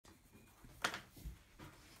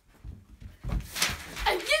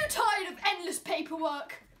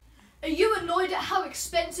paperwork. Are you annoyed at how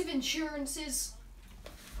expensive insurance is?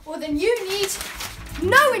 Well then you need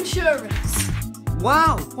no insurance.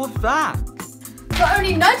 Wow, what's that? For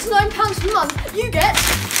only £99 per month, you get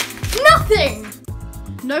nothing!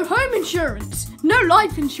 No home insurance, no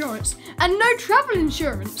life insurance, and no travel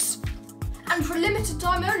insurance. And for a limited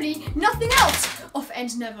time only, nothing else. Off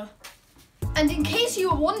ends never. And in case you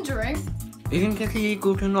were wondering... Isn't it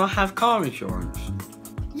illegal to not have car insurance?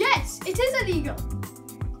 Yes, it is illegal.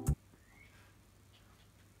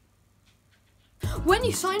 When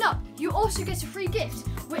you sign up, you also get a free gift,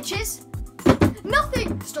 which is...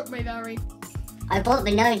 nothing! Stock may vary. I bought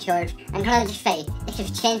the no insurance, and can I just say, it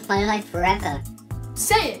has changed my life forever.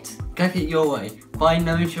 Say it! Get it your way. Buy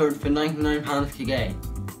no insurance for £99 today.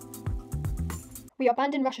 We are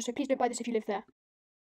banned in Russia, so please don't buy this if you live there.